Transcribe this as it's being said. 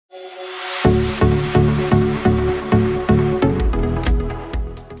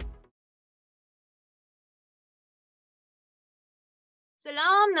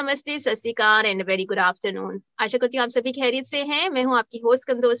नमस्ते, सत श्री अकाल एंड वेरी गुड आफ्टरनून। आशा करती हूँ आप सभी खैरियत से हैं। मैं हूँ आपकी होस्ट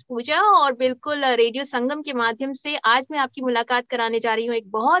कंदोज पूजा और बिल्कुल रेडियो संगम के माध्यम से आज मैं आपकी मुलाकात कराने जा रही हूँ एक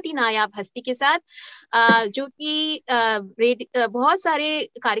बहुत ही नायाब हस्ती के साथ, जो कि बहुत सारे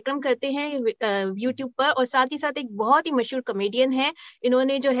कार्यक्रम करते हैं यूट्यूब पर, और साथ ही साथ एक बहुत ही मशहूर कॉमेडियन है।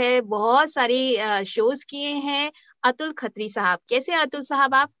 इन्होंने जो है बहुत सारे शोज किए हैं। अतुल खत्री साहब, कैसे हैं अतुल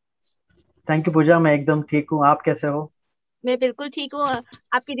साहब आप? थैंक यू पूजा। मैं एकदम ठीक हूँ। आप कैसे हो? मैं बिल्कुल ठीक हूँ।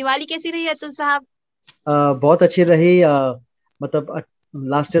 आपकी दिवाली कैसी रही अतुल साहब? बहुत अच्छी रही। मतलब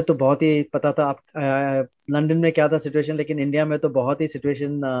लास्ट ईयर तो बहुत ही पता था आप लंदन में क्या था सिचुएशन, लेकिन इंडिया में तो बहुत ही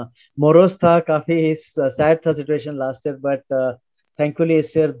सिचुएशन मोरोस था। काफी सैड था situation last year, but thankfully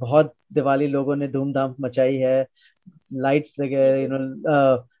इस ईयर बहुत दिवाली लोगों ने धूमधाम मचाई है। लाइट्स लगे, जी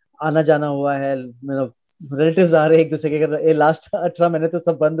आना जाना हुआ है, रिलेटिव्स आ रहे हैं एक दूसरे के घर। ये लास्ट 18 महीने तो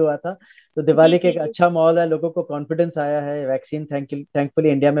सब बंद हुआ था, तो जी दिवाली का जी एक जी अच्छा माहौल है। लोगों को कॉन्फिडेंस आया है। वैक्सीन थैंकफुली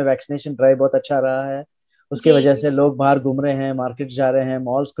इंडिया में वैक्सीनेशन ड्राइव बहुत अच्छा रहा है। उसकी जी वजह जी से लोग बाहर घूम रहे हैं, मार्केट जा रहे हैं,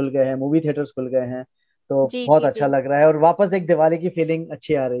 मॉल्स खुल गए हैं, मूवी थिएटर्स खुल गए हैं। तो जी बहुत जी अच्छा जी लग रहा है और वापस एक दिवाली की फीलिंग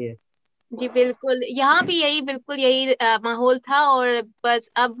अच्छी आ रही है। जी बिल्कुल, यहाँ भी यही बिल्कुल यही माहौल था। और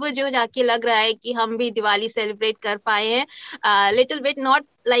बस अब जो जाके लग रहा है कि हम भी दिवाली सेलिब्रेट कर पाए हैं। Little bit not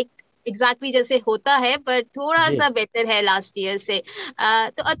like exactly जैसे होता है, पर थोड़ा जी सा बेटर है लास्ट ईयर से।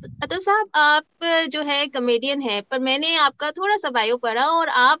 तो अतुल साहब, आप जो है कॉमेडियन है, पर मैंने आपका थोड़ा सा बायो पढ़ा और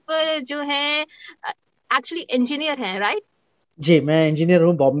आप जो है एक्चुअली इंजीनियर हैं, राइट? जी, मैं इंजीनियर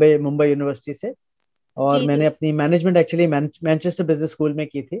हूँ बॉम्बे मुंबई यूनिवर्सिटी से। और जी मैंने जी। अपनी management actually Manchester business school में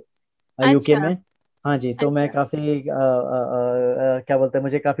की थी, यूके अच्छा में। हाँ जी, तो मैं अच्छा। काफी क्या बोलते हैं,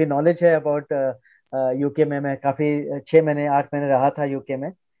 मुझे काफी नॉलेज है अबाउट यूके में। मैं काफी 6 महीने 8 महीने रहा था यूके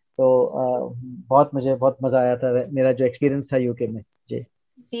में। तो बहुत मुझे बहुत मजा आया था, मेरा जो एक्सपीरियंस था यूके में। जी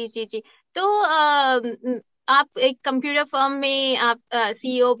जी जी जी। तो आप एक कंप्यूटर फर्म में आप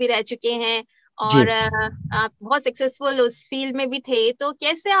सीईओ भी रह चुके हैं, जी। और आप बहुत सक्सेसफुल उस फील्ड में भी थे। तो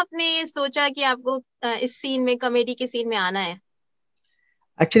कैसे आपने सोचा कि आपको इस सीन में, कॉमेडी के सीन में आना है?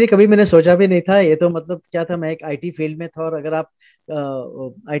 एक्चुअली कभी मैंने सोचा भी नहीं था ये। तो मतलब क्या था, मैं एक आईटी फील्ड में था, और अगर आप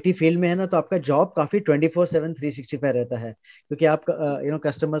आईटी फील्ड में है ना, तो आपका जॉब काफी 24/7 365 रहता है, क्योंकि आप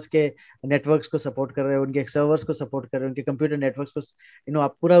कस्टमर्स के नेटवर्क्स को सपोर्ट कर रहे हो, उनके सर्वर्स को सपोर्ट कर रहे हो, उनके कंप्यूटर नेटवर्क्स को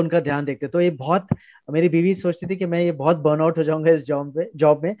आप पूरा उनका ध्यान देखते हो। तो ये बहुत, मेरी बीवी सोचती थी कि मैं ये बहुत बर्नआउट हो जाऊंगा इस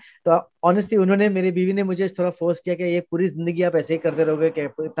जॉब में। तो ऑनेस्टली उन्होंने, मेरी बीवी ने मुझे थोड़ा फोर्स किया कि ये पूरी जिंदगी आप ऐसे ही करते रहोगे, कि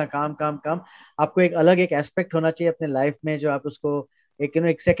इतना काम काम काम। आपको एक अलग एक एस्पेक्ट होना चाहिए अपने लाइफ में, जो आप उसको एक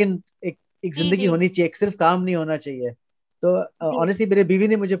एक सेकंड, एक जी जिंदगी जी होनी चाहिए, एक सिर्फ काम नहीं होना चाहिए। तो जी ऑनेस्टली मेरे बीवी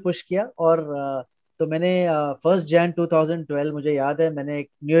ने मुझे पुश किया। और तो मैंने 1 जन 2012 मुझे याद है, मैंने एक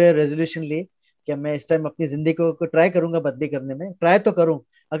न्यू ईयर रेजोल्यूशन ली कि मैं इस टाइम अपनी जिंदगी को ट्राई करूंगा बदली करने में। ट्राई तो करूं,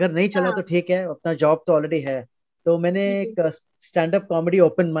 अगर नहीं चला तो हाँ। ठीक है, अपना जॉब तो ऑलरेडी है। तो मैंने जी जी। एक stand up comedy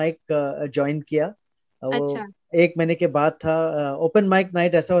open mic join किया। वो अच्छा। 1 महीने के बाद था। ओपन माइक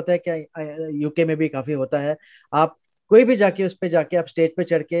नाइट ऐसा होता है कि यूके में भी काफी होता है। आप कोई भी जाके उस पे जाके आप स्टेज पे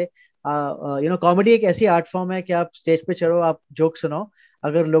चढ़ के, कॉमेडी एक ऐसी आर्ट फॉर्म है कि आप स्टेज पे चढ़ो, आप जोक सुनाओ।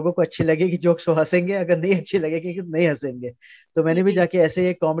 अगर लोगों को अच्छी लगेगी जोक्स वो हंसेंगे, अगर नहीं अच्छी लगेगी कि नहीं हंसेंगे। तो जी मैंने भी जी जाके ऐसे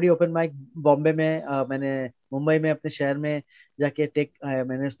एक कॉमेडी ओपन माइक बॉम्बे में, मैंने मुंबई में अपने शहर में जाके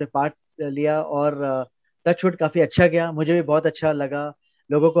मैंने उस पर पार्ट लिया। और टचवुड काफी अच्छा गया, मुझे भी बहुत अच्छा लगा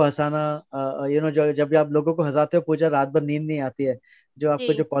लोगों को हंसाना। जो जब भी आप लोगों को हंसाते हो पूजा, रात भर नींद नहीं आती है, जो आपको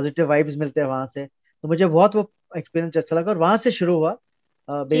जो जी पॉजिटिव वाइब्स मिलते हैं वहां से। तो मुझे बहुत वो एक्सपीरियंस अच्छा लगा, और वहां से शुरू हुआ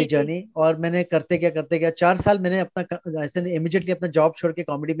मेरी जी जी जर्नी। और मैंने करते गया 4 साल मैंने अपना ऐसे इमिडिएटली अपना जॉब छोड़ के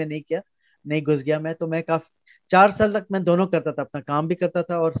कॉमेडी में नहीं किया, नहीं घुस गया मैं। तो मैं काफी 4 साल तक मैं दोनों करता था, अपना काम भी करता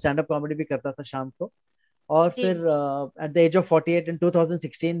था और स्टैंड अप कॉमेडी भी करता था शाम को। और फिर जी at the age of 48 in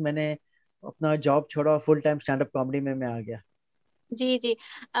 2016 मैंने अपना जॉब छोड़ा और full time stand up comedy में मैं आ गया। जी जी।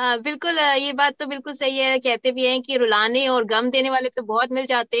 बिल्कुल, ये बात तो बिल्कुल सही है। कहते भी हैं कि रुलाने और गम देने वाले तो बहुत मिल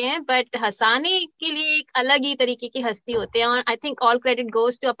जाते हैं, बट हंसाने के लिए एक अलग ही तरीके की हस्ती होते हैं। और I think all credit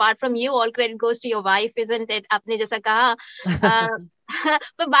goes to, apart from you, all credit goes to your wife, isn't it? आपने जैसा कहा। अ,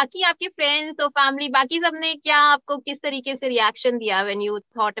 पर बाकी आपके फ्रेंड्स और फैमिली, बाकी सबने क्या आपको किस तरीके से रिएक्शन दिया when you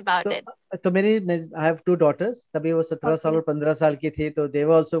thought about it? तो मेरी आई हैव 2 डॉटर्स, तभी वो 17 साल ओके। और 15 साल की थी। तो दे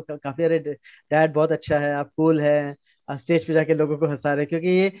वर ऑल्सो काफी, अरे डैड बहुत अच्छा है, आप कूल है, स्टेज पे जाके लोगों को हंसा रहे। क्योंकि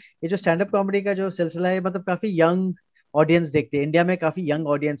ये जो स्टैंड अप कॉमेडी का जो सिलसिला है, मतलब काफी यंग ऑडियंस देखती है, इंडिया में काफी यंग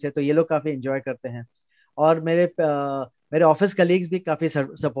ऑडियंस है, तो ये लोग काफी एंजॉय करते हैं। और मेरे ऑफिस कलीग्स भी काफी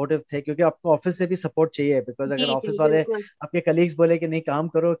सपोर्टिव थे, क्योंकि आपको ऑफिस से भी सपोर्ट चाहिए, बिकॉज अगर जी जी ऑफिस वाले बिल्कुल। आपके कलीग्स बोले कि नहीं काम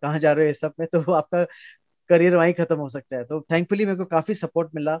करो, कहाँ जा रहे हो, इस सब में, तो वो आपका करियर वहीं खत्म हो सकता है। तो थैंकफुली मेरे को काफी सपोर्ट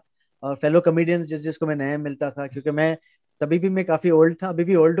मिला, और फेलो कॉमेडियंस जिसको मैं नया मिलता था, क्योंकि मैं तभी भी मैं काफी ओल्ड था, अभी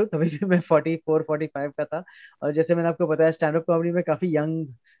भी ओल्ड हूँ, तभी भी मैं 44 45 का था। और जैसे मैंने आपको बताया स्टैंड अप कॉमेडी में काफी यंग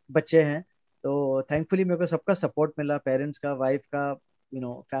बच्चे हैं, तो थैंकफुली मेरे को सबका सपोर्ट मिला, पेरेंट्स का, वाइफ का,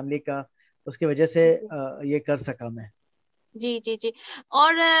 फैमिली का। उसकी वजह से ये कर सका मैं। जी जी जी।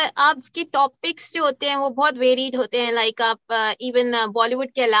 और आपके टॉपिक्स जो होते हैं वो बहुत वेरिड होते हैं, लाइक आप इवन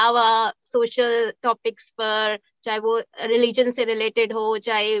बॉलीवुड के अलावा सोशल टॉपिक्स पर, चाहे वो रिलीजन से रिलेटेड हो,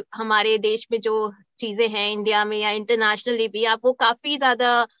 चाहे हमारे देश में जो चीजें हैं इंडिया में या इंटरनेशनली भी, आप वो काफी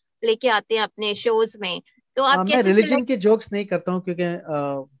ज्यादा लेके आते हैं अपने शोज में। तो आप मैं कैसे रिलीजन सिलेक्ट? के जोक्स नहीं करता हूँ,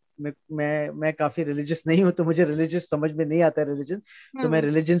 क्योंकि मैं काफी रिलीजियस नहीं हूँ, तो मुझे रिलीजियस समझ में नहीं आता रिलीजन। तो मैं हम्म।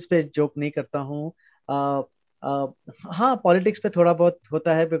 रिलीजन्स पे जोक नहीं करता हूँ। अ, हाँ, पॉलिटिक्स पे थोड़ा बहुत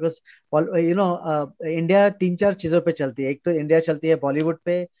होता है, बिकॉज इंडिया तीन चार चीजों पे चलती है। एक तो इंडिया चलती है बॉलीवुड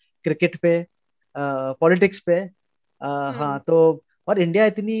पे, क्रिकेट पे, पॉलिटिक्स पे। हाँ, हम्म। तो और इंडिया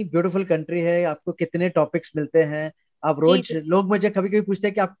इतनी ब्यूटीफुल कंट्री है, आपको कितने टॉपिक्स मिलते हैं। आप जी रोज, जी। लोग मुझे कभी कभी पूछते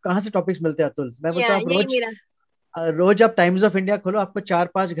हैं कि आप कहाँ से टॉपिक्स मिलते हैं अतुल, मैं बोलता या हूँ आप यही रोज, मेरा। रोज आप टाइम्स ऑफ इंडिया खोलो, आपको 4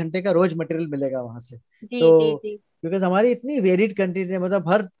 5 घंटे का रोज मटेरियल मिलेगा वहां से। जी जी तो जी। बिकॉज हमारी इतनी वेरिड कंट्री है, मतलब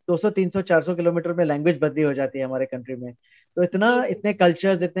हर 200 300 400 किलोमीटर में लैंग्वेज बदली हो जाती है हमारे कंट्री में। तो इतना, जी जी। इतने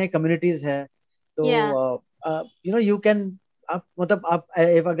कल्चर्स, इतने कम्युनिटीज है। या। तो यू कैन, आप मतलब आप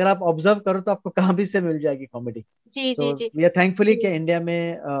अगर आप ऑब्जर्व करो तो आपको कहाँ भी से मिल जाएगी कॉमेडी। जी सो जी जी वी आर थैंकफुली कि जी। इंडिया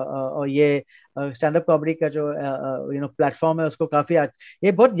में ये स्टैंड अप कॉमेडी का जो प्लेटफॉर्म है उसको काफी आज,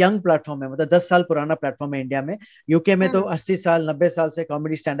 ये बहुत यंग प्लेटफॉर्म है, मतलब 10 साल पुराना प्लेटफॉर्म है इंडिया में। यूके में तो हम्म। 80 साल 90 साल से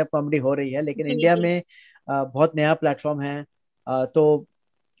कॉमेडी, स्टैंड अप कॉमेडी हो रही है, लेकिन जी इंडिया जी। में बहुत नया प्लेटफॉर्म है। तो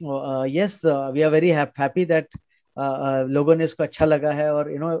yes, we are very happy that लोगों ने इसको अच्छा लगा है,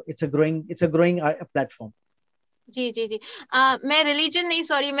 और इट्स अ ग्रोइंग प्लेटफॉर्म। जी जी जी। मैं रिलीजन नहीं,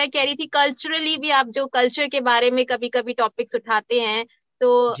 सॉरी, मैं कह रही थी कल्चरली भी आप जो कल्चर के बारे में कभी कभी टॉपिक्स उठाते हैं,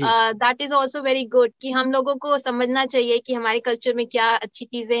 तो जी that is also very good कि हम लोगों को समझना चाहिए कि हमारे कल्चर में क्या अच्छी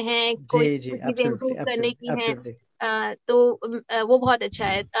चीजें हैं, जी कोई जी, कुछ चीजें एब्सोल्युटली इम्प्रूव करने की एब्सोल्युटली हैं। एब्सोल्युटली। तो वो बहुत अच्छा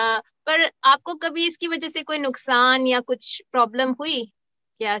है। पर आपको कभी इसकी वजह से कोई नुकसान या कुछ प्रॉब्लम हुई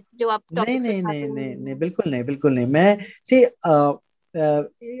क्या, जो आप नहीं टॉपिक्स नहीं उठाते नहीं हैं? नहीं नहीं, बिल्कुल नहीं, बिल्कुल नहीं। मैं सी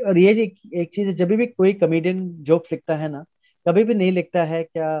और ये एक चीज है, जब भी कोई कमेडियन जोक्स लिखता है ना, कभी भी नहीं लिखता है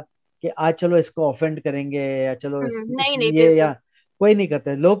क्या कि आज चलो इसको ऑफेंड करेंगे, या चलो नहीं नहीं, ये, बिल्कुल। या कोई नहीं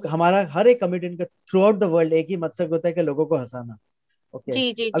करता है। लोग, हमारा हर एक कमेडियन का थ्रू आउट द वर्ल्ड एक ही मकसद होता है कि लोगों को हंसाना। ओके।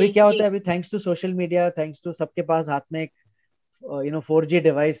 जी जी अभी जी क्या होता जी है, अभी thanks to social media, thanks to सबके पास हाथ में एक 4G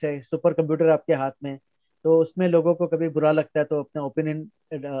डिवाइस है, सुपर कंप्यूटर आपके हाथ में। तो उसमें लोगों को कभी बुरा लगता है तो अपना ओपिनियन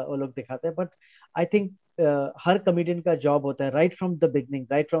वो लोग दिखाते हैं, बट आई थिंक हर कॉमेडियन का जॉब होता है right from the beginning,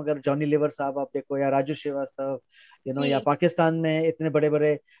 right from, अगर जॉनी लीवर साहब आप देखो, या राजू श्रीवास्तव, या जी पाकिस्तान में इतने बड़े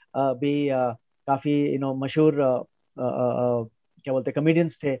बड़े भी काफी मशहूर क्या बोलते हैं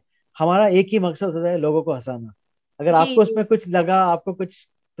कॉमेडियंस थे। हमारा एक ही मकसद होता है, लोगों को हंसाना। अगर जी आपको जी। उसमें कुछ लगा, आपको कुछ,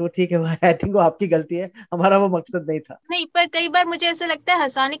 तो ठीक है, आई थिंक वो आपकी गलती है, हमारा वो मकसद नहीं था। नहीं, पर कई बार मुझे ऐसा लगता है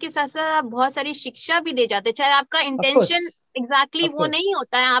हंसाने के साथ साथ आप बहुत सारी शिक्षा भी दे जाते हैं, चाहे आपका of course, intention exactly of वो कोर्स, नहीं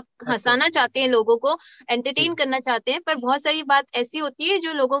होता है, आप ऑफ कोर्स। हंसाना चाहते हैं लोगों को, जी, एंटरटेन करना चाहते हैं, पर बहुत सारी बात ऐसी होती है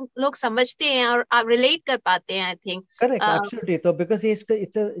जो लोग समझते हैं और आप रिलेट कर पाते हैं, आई थिंक। Correct, absolutely. तो बिकॉज ये इसका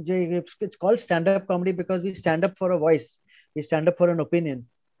it's called stand up comedy, because we stand up for a voice, we stand up for an opinion.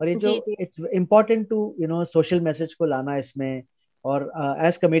 और ये जो जी जी। It's important to social message को लाना इसमें। और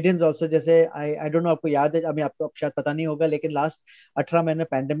एज कॉमेडियंस ऑल्सो, जैसे आई डोंट नो आपको याद है, अभी आपको अब शायद पता नहीं होगा, लेकिन लास्ट 18 महीने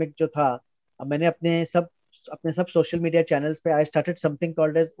पैंडेमिक जो था, मैंने अपने सब सोशल मीडिया चैनल्स पे I started something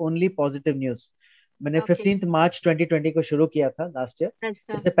called as only positive news. मैंने ओके। 15 मार्च 2020 को शुरू किया था लास्ट ईयर,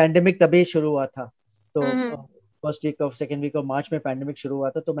 अच्छा। जैसे पैंडेमिक तभी शुरू हुआ था। तो हम्म। First week of second week of March में पैंडेमिक शुरू हुआ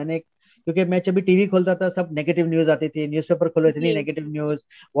था, तो मैंने, क्योंकि मैं जब भी टीवी खोलता था सब नेगेटिव न्यूज आती थी, न्यूज़पेपर खोलो इतनी जी नेगेटिव न्यूज,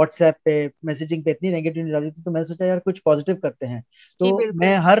 व्हाट्सएप पे मैसेजिंग पे इतनी नेगेटिव न्यूज आती थी, तो मैंने सोचा यार कुछ पॉजिटिव करते हैं। तो जी बिल्कुल।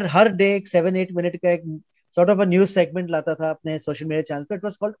 मैं हर हर डे एक 7 8 मिनट का एक sort of a news segment लाता था अपने सोशल मीडिया चैनल पे। It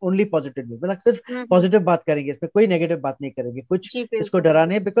was called only positive news, मतलब सिर्फ हम्म। पॉजिटिव बात करेंगे, इसमें कोई नेगेटिव बात नहीं करेंगे, कुछ जी इसको बिल्कुल।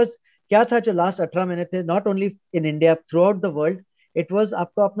 डराने, बिकॉज क्या था जो लास्ट 18 महीने थे, not only in India, through out the world, it was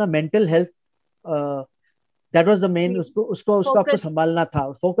आपको अपना mental health, that was the main, जी। उसको उसको उसको आपको फोकस। संभालना था,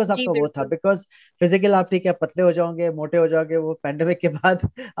 फोकस जी आपका वो था। बिल्कुल। बिकॉज फिजिकल आप ठीक है, पतले हो जाओगे, मोटे हो जाओगे, वो पैंडेमिक के बाद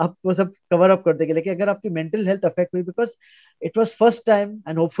आप वो सब कवर अप कर देंगे, लेकिन अगर आपकी मेंटल हेल्थ अफेक्ट हुई, because it was first time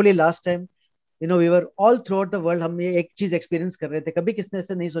and hopefully last time, we were all through out the world, हम ये एक चीज एक्सपीरियंस कर रहे थे। कभी किसने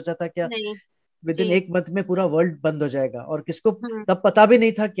ऐसे नहीं सोचा था क्या नहीं। With in ji. 1 मंथ में पूरा वर्ल्ड बंद हो जाएगा, और किसको हम्म। तब पता भी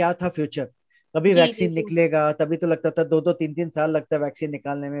नहीं था क्या था फ्यूचर। कभी जी जी वैक्सीन जी। निकलेगा, तभी तो लगता था 2 2 3 3 साल लगता है वैक्सीन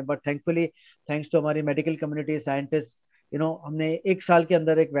निकालने में, बट थैंकफुली, थैंक्स टू हमारी मेडिकल कम्युनिटी साइंटिस्ट, हमने 1 साल के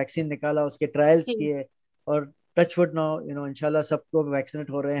अंदर एक वैक्सीन निकाला, उसके ट्रायल्स जी किए, और टच वुड नाउ, इंशाल्लाह सबको वैक्सीनेट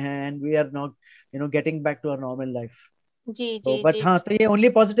हो रहे हैं, and we are not getting back to our normal life. जी तो जी बट जी। हाँ, तो ये ओनली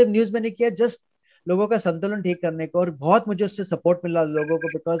पॉजिटिव न्यूज मैंने किया जस्ट लोगों का संतुलन ठीक करने को, और बहुत मुझे उससे सपोर्ट मिला लोगों को,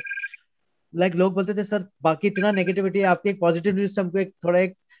 बिकॉज लाइक लोग बोलते थे सर बाकी इतना नेगेटिविटी है, आपकी एक पॉजिटिव न्यूज से हमको एक थोड़ा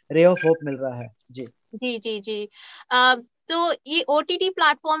एक रे ऑफ होप मिल रहा है जी। जी जी जी। अ, तो ये ओटीटी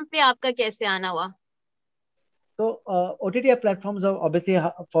प्लेटफॉर्म पे आपका कैसे आना हुआ? तो OTT platforms obviously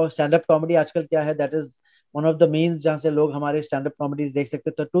for stand up comedy आजकल क्या है, that is one of the means जहाँ से लोग हमारे स्टैंड अप कॉमेडीज देख सकते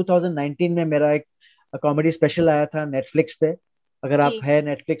हैं। तो 2019 में मेरा एक कॉमेडी स्पेशल आया था नेटफ्लिक्स पे। अगर आप जी है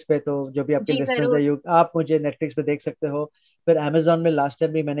नेटफ्लिक्स पे तो जो भी आपके जी लिसनर्स है जरूर। यू आप मुझे नेटफ्लिक्स पे देख सकते हो। फिर अमेजोन में लास्ट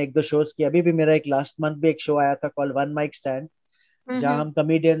टाइम भी मैंने एक दो शोज किए, अभी भी मेरा एक लास्ट मंथ भी एक शो आया था कॉल वन माइक स्टैंड, जहाँ हम्म। हम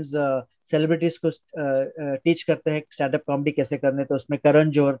कॉमेडियंस सेलिब्रिटीज को टीच करते हैं स्टैंड अप कॉमेडी कैसे करने। तो उसमें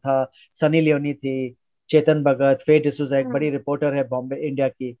करण जौहर था, सनी लियोनी थी, चेतन भगत, फे डिसूजा एक हम्म बड़ी रिपोर्टर है बॉम्बे इंडिया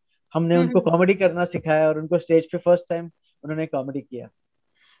की। हमने हम्म उनको हम्म। कॉमेडी करना सिखाया और उनको स्टेज पे फर्स्ट टाइम उन्होंने कॉमेडी किया।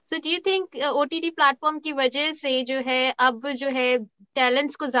 So do you think OTT platform की वजह से जो है अब जो है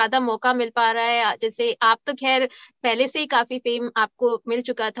टैलेंट्स को ज्यादा मौका मिल पा रहा है? जैसे आप तो खैर पहले से ही काफी फेम आपको मिल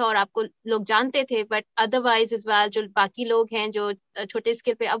चुका था और आपको लोग जानते थे, बट अदरवाइज इस बार जो बाकी लोग हैं जो छोटे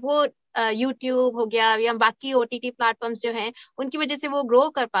स्केल पे, अब वो यूट्यूब हो गया या बाकी ओटीटी प्लेटफॉर्म्स जो हैं उनकी वजह से वो ग्रो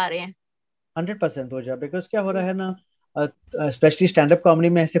कर पा रहे हैं। 100% हो जाए, बिकॉज क्या हो रहा है ना, स्पेशली स्टैंड अप कॉमेडी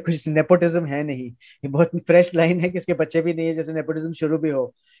में ऐसे कुछ नेपोटिज्म है नहीं। ये बहुत फ्रेश लाइन है कि इसके बच्चे भी नहीं है जैसे नेपोटिज्म शुरू भी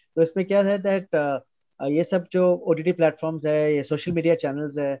हो। तो इसमें क्या है दैट ये सब जो ओटीटी प्लेटफॉर्म्स है, ये सोशल मीडिया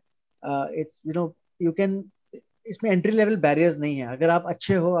चैनल्स है, इट्स यू कैन, इसमें एंट्री लेवल बैरियर्स नहीं है। अगर आप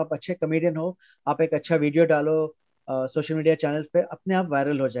अच्छे हो, आप अच्छे कमेडियन हो, आप एक अच्छा वीडियो डालो सोशल मीडिया चैनल्स पे, अपने आप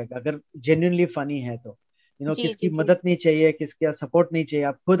वायरल हो जाएगा अगर जेन्युइनली फनी है तो। जी किसकी जी जी। मदद नहीं चाहिए, किसका सपोर्ट नहीं चाहिए,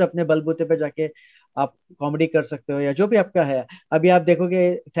 आप खुद अपने बलबूते पे जाके आप कॉमेडी कर सकते हो या जो भी आपका है। अभी आप देखोगे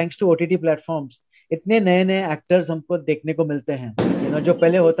थैंक्स टू ओटीटी प्लेटफॉर्म्स इतने नए नए एक्टर्स हमको देखने को मिलते हैं, जो जी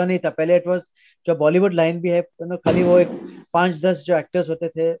पहले जी होता नहीं था। पहले इट वाज जो बॉलीवुड लाइन भी है, खाली वो एक 5-10 जो एक्टर्स होते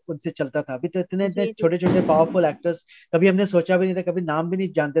थे उनसे चलता था। अभी तो इतने इतने जी जी छोटे छोटे पावरफुल एक्टर्स कभी हमने सोचा भी नहीं था, कभी नाम भी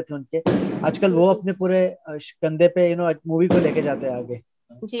नहीं जानते थे उनके। आजकल जी वो जी अपने पूरे कंधे पे मूवी को लेके जाते हैं आगे।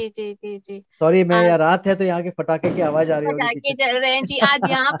 जी जी जी जी। सॉरी, मैं यार रात है तो यहाँ के पटाखे की आवाज आ रही होगी पटाखे पीछे से। चल रहे हैं जी, आज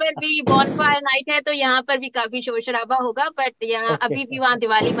यहाँ पर भी बॉनफायर नाइट है तो यहाँ पर भी काफी शोर शराबा होगा, बट यहाँ ओके। अभी भी वहाँ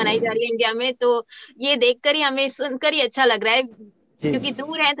दिवाली मनाई जा रही है इंडिया में, तो ये देखकर ही हमें सुनकर ही अच्छा लग रहा है। जी। क्योंकि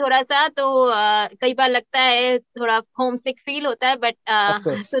दूर है थोड़ा सा तो कई बार लगता है थोड़ा होम सिक फील होता है, बट ऑफ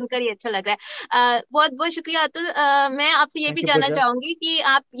कोर्स। सुनकर ही अच्छा लग रहा है। बहुत बहुत शुक्रिया अतुल। मैं आपसे ये भी थैंक यू जानना पूजा। चाहूंगी कि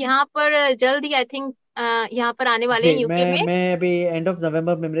आप यहाँ पर जल्द ही आई थिंक यहाँ पर आने वाले हैं जी, यूके में। मैं अभी एंड ऑफ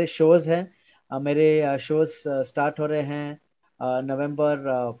नवंबर में मेरे शोज हैं। मेरे शोज स्टार्ट हो रहे हैं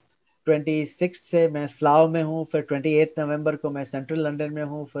नवंबर 26 से मैं स्लाव में हूँ, फिर 28 नवंबर को मैं सेंट्रल लंदन में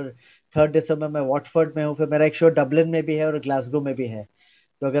हूँ, फिर 3 दिसंबर में वॉटफोर्ड में हूँ, फिर मेरा एक शो डबलिन में भी है और ग्लासगो में भी है।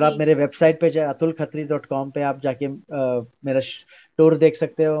 तो अगर आप जी मेरे वेबसाइट पे जाए atulkhatri.com पे आप जाके मेरा टूर देख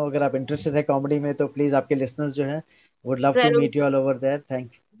सकते हो। अगर आप इंटरेस्टेड है कॉमेडी में तो प्लीज, आपके लिसनर्स जो हैं वुड लव टू जरूर। Meet you all over there.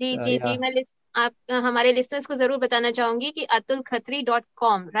 Thank जी जी या जी। मैं आप हमारे लिसनर्स को जरूर बताना चाहूंगी कि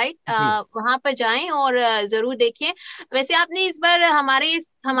atulkhatri.com, राइट, जी। वहां पर जाएं और जरूर देखें। वैसे आपने इस बार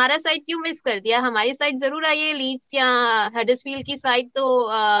हमारा साइट क्यों मिस कर दिया? हमारी साइट जरूर आइए, लीड्स या हडर्सफील्ड की साइट तो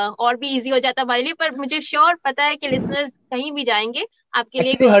और भी इजी हो जाता हमारे लिए, पर मुझे श्योर पता है कि लिसनर्स कहीं भी जाएंगे आपके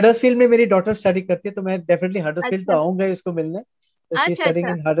लिए एक्चुअली हडर्सफील्ड में मेरी डॉटर स्टडी करती है, तो मैं डेफिनेटली हडर्सफील्ड तो अच्छा आऊंगा ही उसको मिलने। तो शी अच्छा स्टडिंग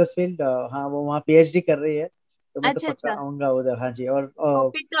अच्छा इन हडर्सफील्ड। हाँ, वो वहाँ पीएचडी कर रही है, तो मैं तो अच्छा पक्का अच्छा। आऊंगा उधर। हाँ जी, और तो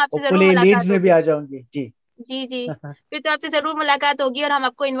फिर तो आपसे जरूर होपफुली लीड्स मुलाकात में भी होगी। आ जाऊंगी जी। जी जी। फिर तो आपसे जरूर मुलाकात होगी और हम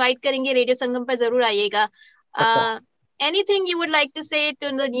आपको इनवाइट करेंगे, रेडियो संगम पर जरूर आइएगा। पक्का। Anything you would like to से to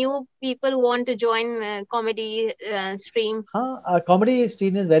the new people who want to join comedy stream? हाँ, comedy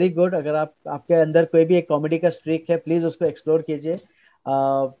scene is very good. अगर आपके अंदर कोई भी एक कॉमेडी का स्ट्रीक है, प्लीज उसको एक्सप्लोर कीजिए।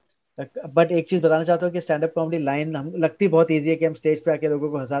 बट एक चीज बताना चाहता हूँ कि स्टैंड अप कॉमेडी लाइन हम लगती बहुत इजी है कि हम स्टेज पे आके लोगों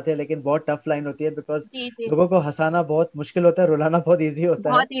को हंसाते हैं, लेकिन बहुत टफ लाइन होती है, बिकॉज जी जी। लोगों को हंसाना बहुत मुश्किल होता है, रुलाना बहुत इजी होता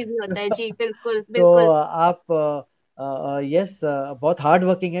है। बहुत इजी होता है जी, बिल्कुल तो बिल्कुल। आप यस बहुत हार्ड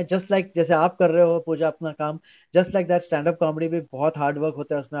वर्किंग है, जस्ट लाइक जैसे आप कर रहे हो पूजा अपना काम। Just like that stand up comedy भी बहुत हार्ड वर्क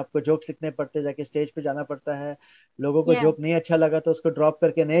होता है, उसमें आपको जोक्स लिखने पड़ते हैं, जाके स्टेज पे जाना पड़ता है, लोगों को या जोक नहीं अच्छा लगा तो उसको ड्रॉप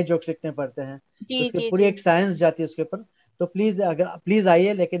करके नए जोक्स लिखने पड़ते हैं। जी तो उसकी जी पूरी जी एक साइंस जाती है उसके ऊपर। तो प्लीज, अगर प्लीज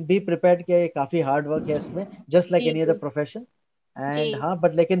आइए, लेकिन बी प्रिपेयर्ड कि ये काफी हार्ड वर्क है इसमें, जस्ट लाइक जी एनी अदर जी प्रोफेशन। जी एंड हाँ,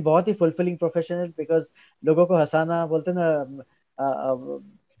 बट लेकिन बहुत ही फुलफिलिंग प्रोफेशन है, बिकॉज लोगों को हंसाना, बोलते हैं ना,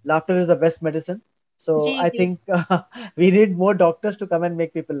 laughter is the best medicine. So जी I जी think we need more doctors to come and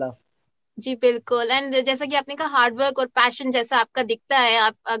make people laugh. जी बिल्कुल। एंड जैसा कि आपने कहा हार्ड वर्क और पैशन जैसा आपका दिखता है,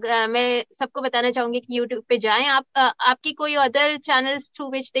 आप अगर मैं सबको बताना चाहूंगी कि यूट्यूब पे जाएं आप, आपकी कोई other channels through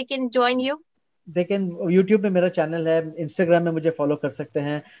which they can join you? लेकिन यूट्यूब में मेरा चैनल है, इंस्टाग्राम में मुझे फॉलो कर सकते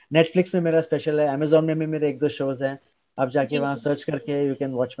हैं, नेटफ्लिक्स में मेरा स्पेशल है, अमेजोन में भी मेरे एक दो शोज हैं। आप जाके जी वहाँ सर्च करके you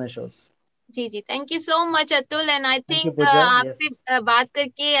can watch my shows. जी जी, thank you so much Atul. And I thank you think Pooja. Yes. आपसे बात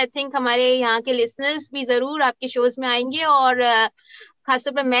करके आई थिंक हमारे यहाँ के लिसनर्स भी जरूर आपके शोज में आएंगे, और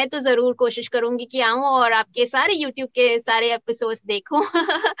खासतौर पर मैं तो जरूर कोशिश करूंगी कि आऊं और आपके सारे यूट्यूब के सारे एपिसोड्स देखूं।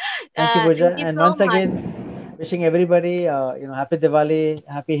 Thank you Pooja thank you and so once much. Again wishing everybody happy Diwali,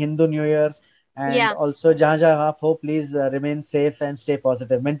 happy Hindu New Year, and या also जहाँ जहाँ आप हो please remain safe and stay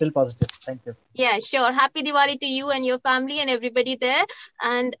positive, mental positive. Thank you. Yeah, sure. Happy Diwali to you and your family and everybody there.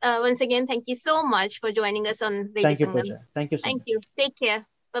 And once again, thank you so much for joining us on Radio Thank you Sangam. Pooja. Thank you so Thank much. you. Take care.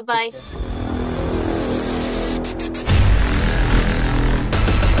 Bye Take bye. care.